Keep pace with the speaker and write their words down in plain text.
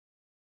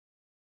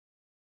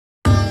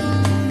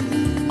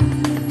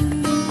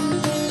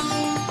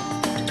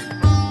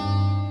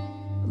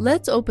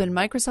Let's open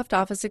Microsoft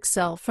Office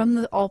Excel from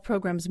the All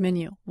Programs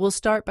menu. We'll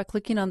start by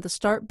clicking on the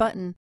Start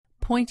button,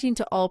 pointing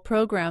to All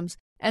Programs,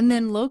 and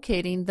then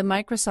locating the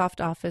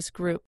Microsoft Office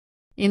group.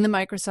 In the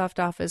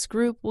Microsoft Office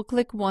group, we'll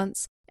click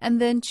once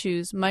and then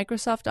choose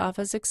Microsoft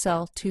Office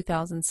Excel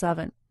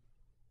 2007.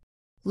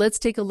 Let's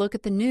take a look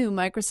at the new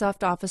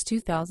Microsoft Office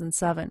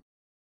 2007.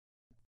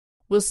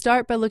 We'll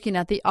start by looking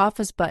at the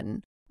Office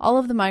button. All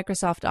of the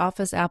Microsoft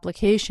Office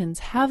applications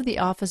have the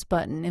Office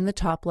button in the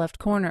top left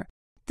corner.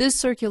 This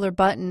circular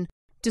button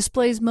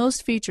displays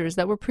most features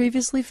that were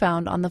previously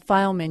found on the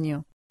File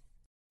menu.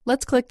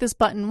 Let's click this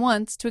button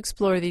once to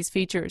explore these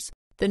features.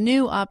 The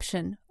new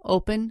option,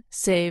 Open,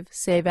 Save,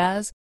 Save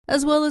As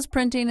well as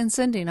Printing and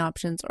Sending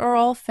options are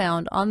all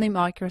found on the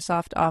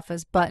Microsoft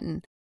Office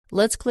button.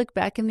 Let's click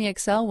back in the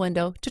Excel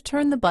window to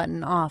turn the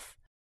button off.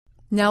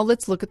 Now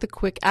let's look at the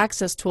Quick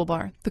Access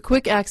toolbar. The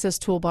Quick Access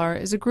toolbar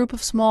is a group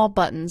of small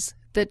buttons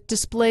that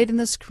displayed in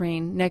the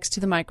screen next to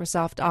the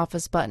Microsoft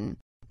Office button.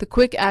 The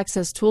Quick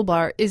Access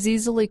toolbar is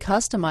easily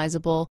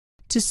customizable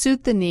to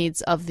suit the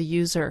needs of the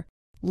user.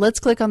 Let's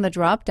click on the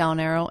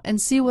drop-down arrow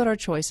and see what our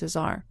choices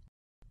are.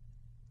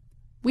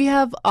 We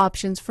have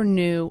options for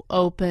New,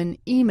 Open,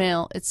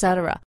 Email,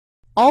 etc.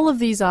 All of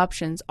these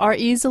options are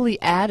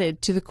easily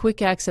added to the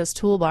Quick Access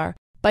toolbar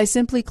by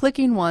simply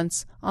clicking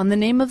once on the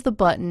name of the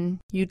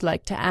button you'd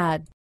like to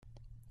add.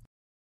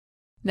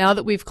 Now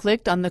that we've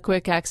clicked on the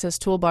Quick Access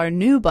toolbar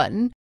New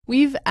button,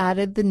 we've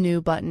added the New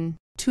button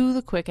to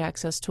the Quick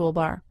Access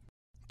toolbar.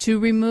 To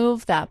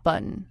remove that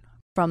button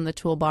from the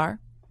toolbar,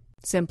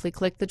 simply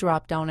click the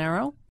drop-down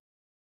arrow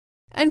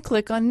and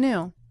click on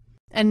New,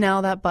 and now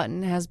that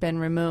button has been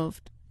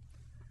removed.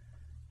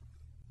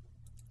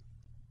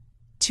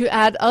 To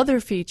add other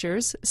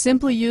features,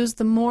 simply use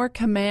the More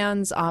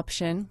Commands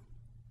option,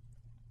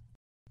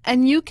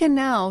 and you can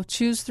now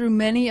choose through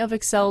many of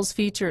Excel's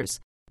features.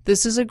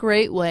 This is a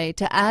great way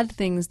to add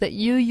things that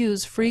you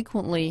use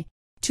frequently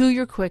to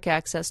your Quick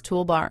Access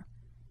toolbar.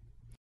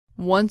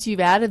 Once you've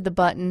added the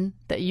button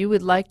that you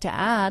would like to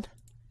add,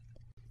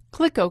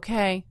 click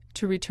OK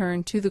to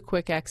return to the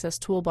Quick Access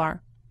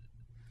toolbar.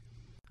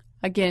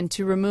 Again,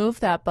 to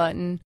remove that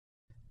button,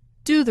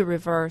 do the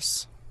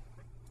reverse.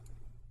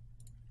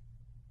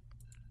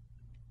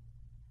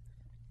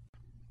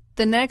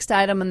 The next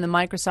item in the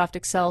Microsoft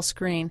Excel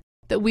screen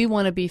that we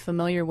want to be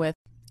familiar with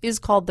is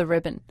called the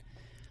ribbon.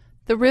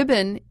 The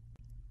ribbon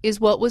is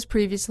what was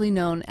previously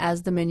known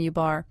as the menu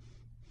bar.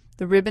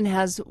 The ribbon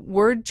has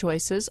word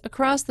choices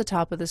across the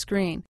top of the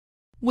screen.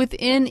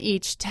 Within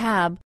each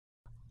tab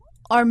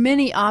are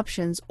many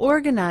options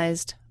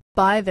organized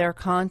by their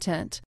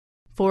content.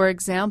 For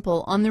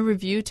example, on the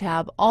Review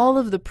tab, all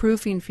of the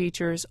proofing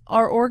features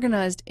are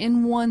organized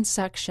in one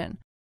section,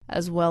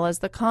 as well as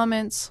the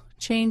comments,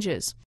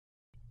 changes.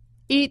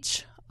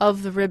 Each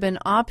of the ribbon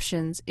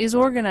options is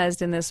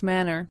organized in this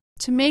manner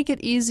to make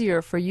it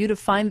easier for you to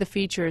find the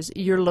features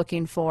you're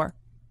looking for.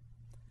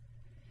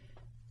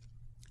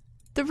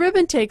 The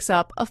ribbon takes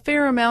up a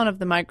fair amount of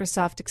the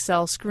Microsoft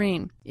Excel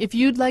screen. If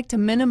you'd like to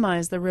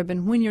minimize the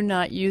ribbon when you're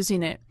not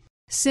using it,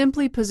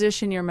 simply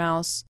position your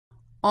mouse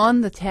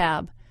on the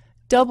tab,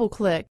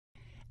 double-click,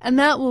 and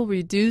that will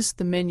reduce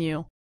the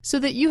menu so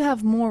that you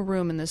have more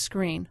room in the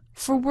screen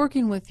for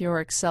working with your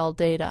Excel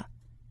data.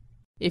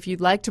 If you'd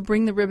like to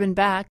bring the ribbon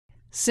back,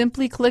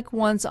 simply click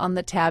once on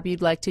the tab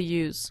you'd like to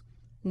use.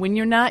 When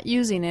you're not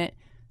using it,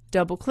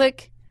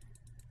 double-click,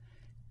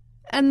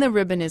 and the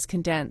ribbon is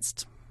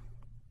condensed.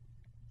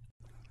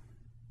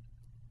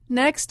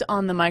 Next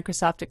on the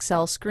Microsoft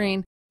Excel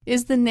screen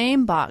is the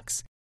name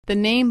box. The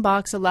name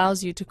box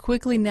allows you to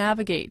quickly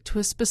navigate to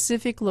a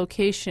specific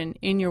location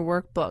in your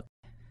workbook.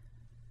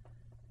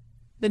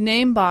 The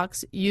name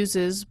box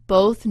uses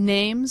both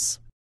names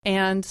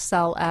and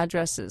cell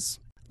addresses.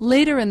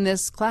 Later in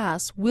this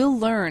class, we'll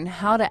learn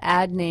how to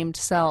add named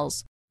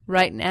cells.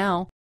 Right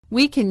now,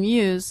 we can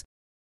use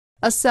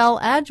a cell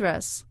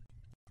address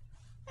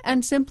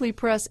and simply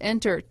press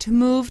Enter to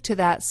move to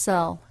that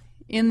cell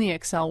in the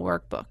Excel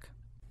workbook.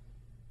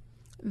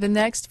 The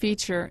next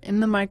feature in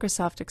the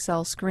Microsoft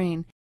Excel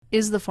screen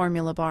is the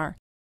formula bar.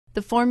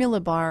 The formula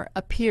bar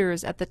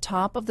appears at the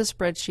top of the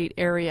spreadsheet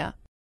area.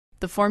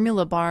 The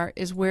formula bar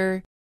is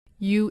where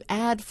you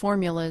add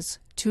formulas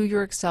to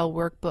your Excel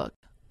workbook.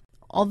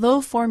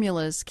 Although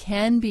formulas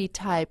can be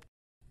typed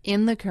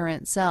in the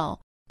current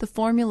cell, the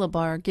formula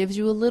bar gives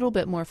you a little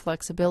bit more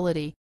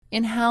flexibility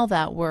in how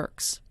that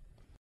works.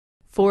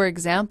 For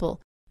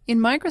example, in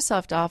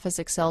Microsoft Office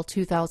Excel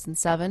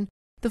 2007,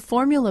 the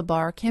formula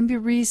bar can be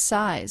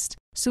resized,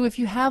 so if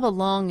you have a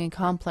long and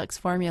complex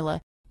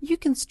formula, you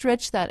can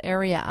stretch that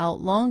area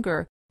out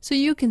longer so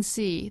you can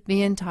see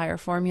the entire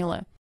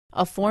formula.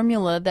 A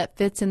formula that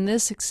fits in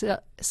this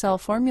Excel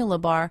formula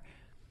bar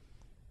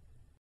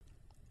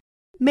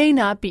may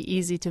not be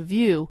easy to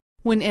view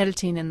when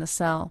editing in the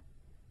cell.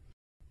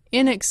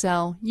 In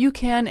Excel, you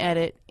can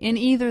edit in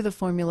either the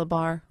formula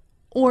bar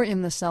or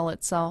in the cell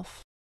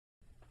itself.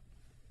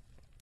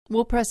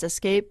 We'll press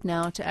Escape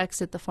now to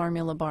exit the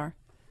formula bar.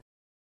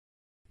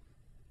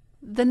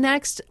 The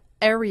next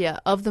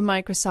area of the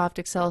Microsoft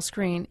Excel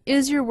screen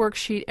is your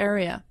worksheet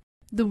area.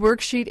 The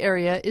worksheet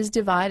area is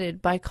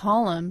divided by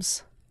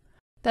columns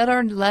that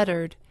are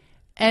lettered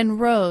and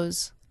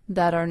rows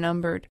that are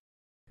numbered.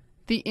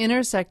 The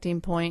intersecting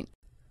point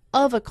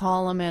of a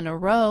column and a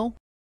row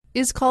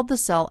is called the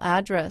cell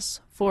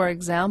address. For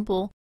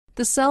example,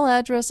 the cell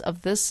address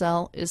of this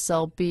cell is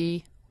cell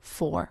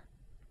B4.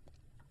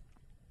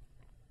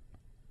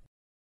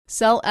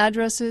 Cell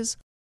addresses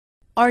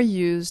are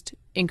used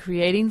in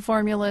creating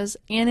formulas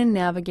and in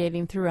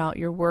navigating throughout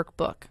your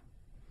workbook.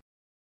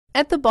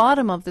 At the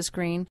bottom of the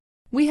screen,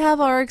 we have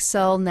our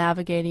Excel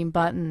navigating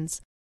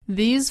buttons.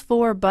 These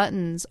 4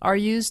 buttons are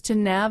used to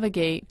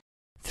navigate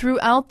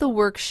throughout the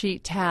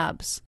worksheet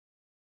tabs.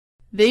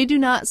 They do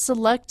not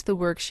select the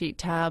worksheet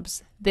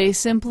tabs, they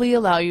simply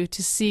allow you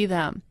to see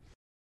them.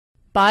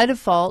 By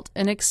default,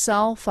 an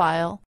Excel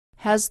file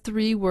has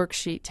 3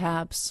 worksheet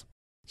tabs: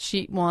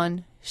 Sheet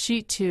 1,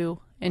 Sheet 2,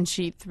 and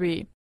Sheet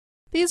 3.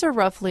 These are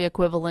roughly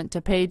equivalent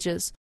to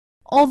pages,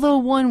 although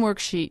one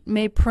worksheet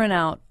may print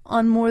out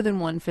on more than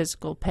one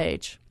physical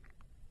page.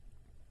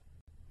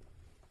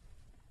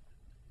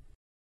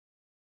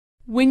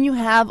 When you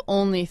have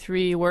only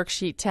 3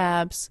 worksheet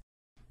tabs,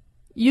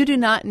 you do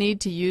not need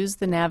to use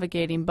the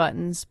navigating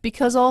buttons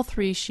because all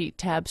 3 sheet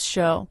tabs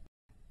show.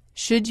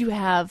 Should you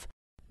have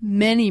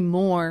many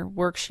more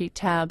worksheet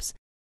tabs,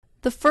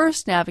 the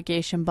first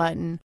navigation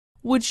button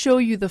would show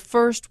you the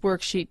first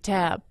worksheet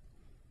tab.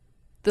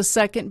 The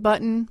second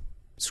button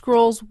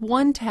scrolls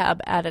 1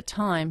 tab at a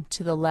time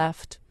to the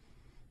left.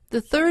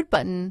 The third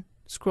button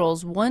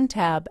scrolls 1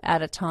 tab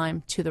at a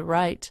time to the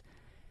right.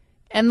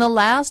 And the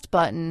last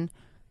button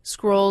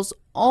scrolls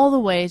all the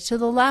way to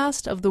the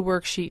last of the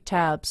worksheet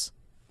tabs.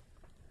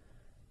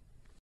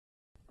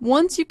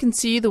 Once you can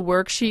see the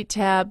worksheet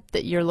tab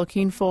that you're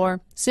looking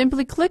for,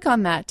 simply click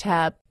on that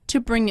tab to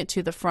bring it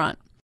to the front.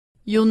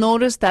 You'll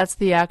notice that's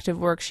the active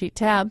worksheet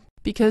tab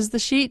because the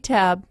sheet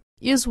tab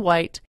is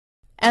white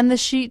and the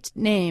sheet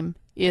name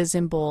is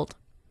in bold.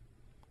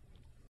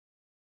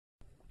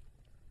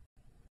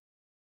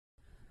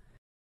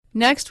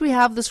 Next we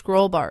have the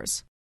scroll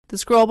bars. The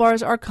scroll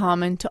bars are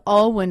common to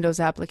all Windows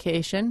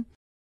applications.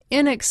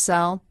 In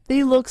Excel,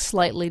 they look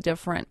slightly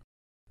different.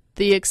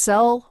 The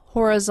Excel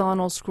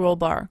horizontal scroll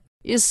bar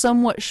is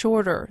somewhat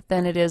shorter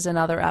than it is in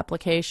other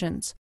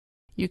applications.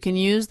 You can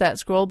use that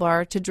scroll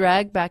bar to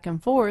drag back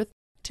and forth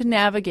to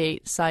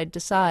navigate side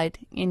to side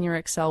in your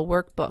Excel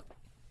workbook.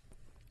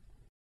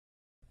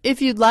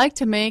 If you'd like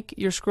to make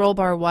your scroll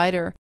bar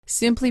wider,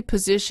 simply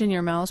position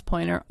your mouse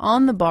pointer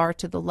on the bar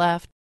to the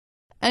left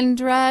and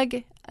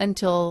drag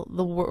until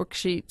the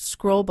worksheet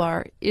scroll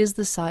bar is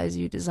the size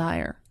you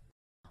desire.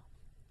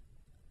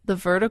 The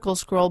vertical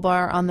scroll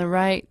bar on the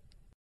right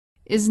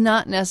is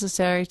not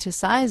necessary to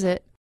size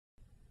it.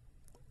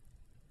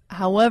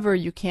 However,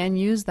 you can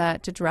use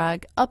that to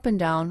drag up and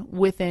down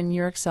within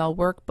your Excel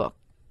workbook.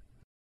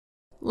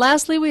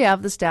 Lastly, we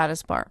have the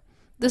status bar.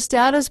 The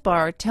status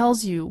bar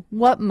tells you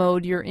what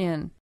mode you're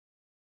in.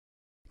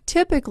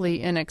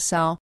 Typically in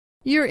Excel,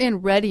 you're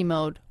in ready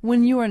mode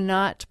when you are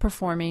not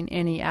performing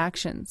any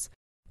actions.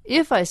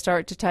 If I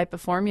start to type a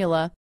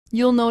formula,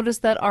 you'll notice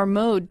that our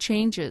mode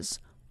changes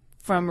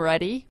from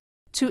ready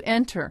to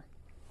enter.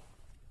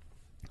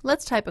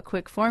 Let's type a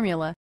quick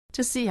formula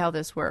to see how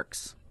this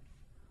works.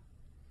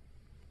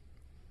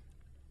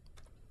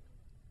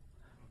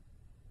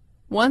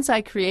 Once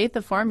I create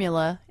the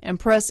formula and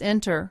press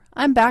enter,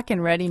 I'm back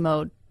in ready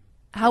mode.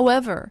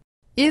 However,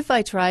 if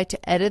I try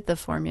to edit the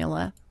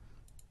formula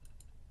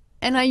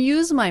and I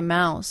use my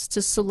mouse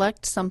to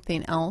select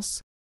something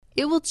else,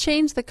 it will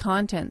change the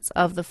contents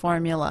of the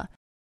formula.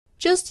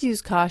 Just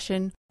use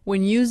caution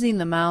when using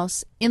the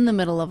mouse in the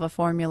middle of a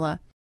formula.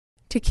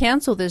 To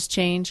cancel this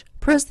change,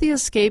 press the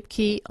Escape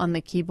key on the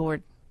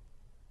keyboard.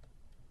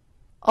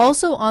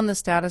 Also on the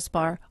status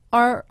bar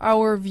are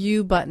our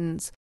View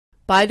buttons.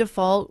 By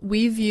default,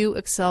 we view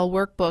Excel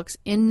workbooks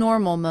in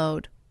normal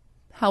mode.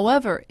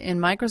 However, in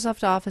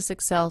Microsoft Office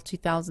Excel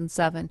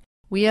 2007,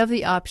 we have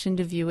the option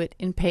to view it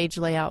in Page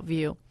Layout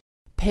View.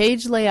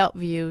 Page Layout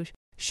View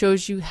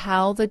shows you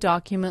how the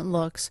document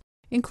looks,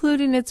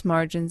 including its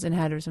margins and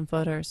headers and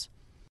footers.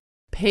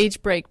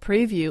 Page Break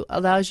Preview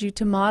allows you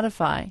to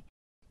modify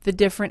the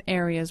different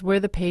areas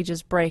where the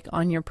pages break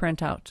on your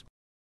printout.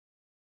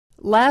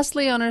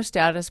 Lastly, on our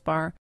status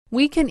bar,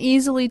 we can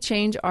easily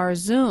change our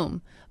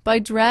zoom by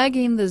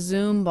dragging the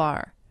zoom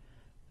bar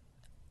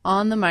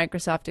on the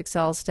Microsoft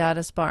Excel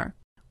status bar.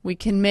 We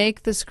can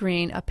make the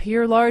screen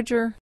appear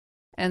larger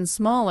and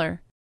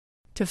smaller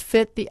to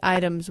fit the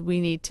items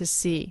we need to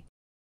see.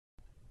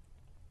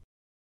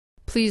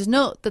 Please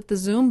note that the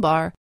zoom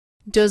bar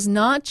does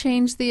not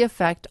change the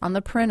effect on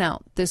the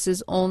printout. This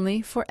is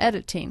only for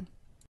editing.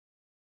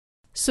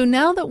 So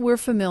now that we're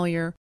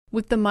familiar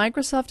with the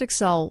Microsoft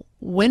Excel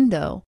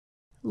window,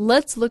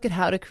 let's look at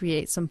how to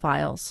create some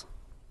files.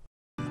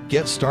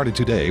 Get started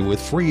today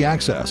with free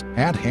access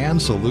at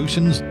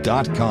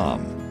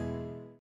handsolutions.com.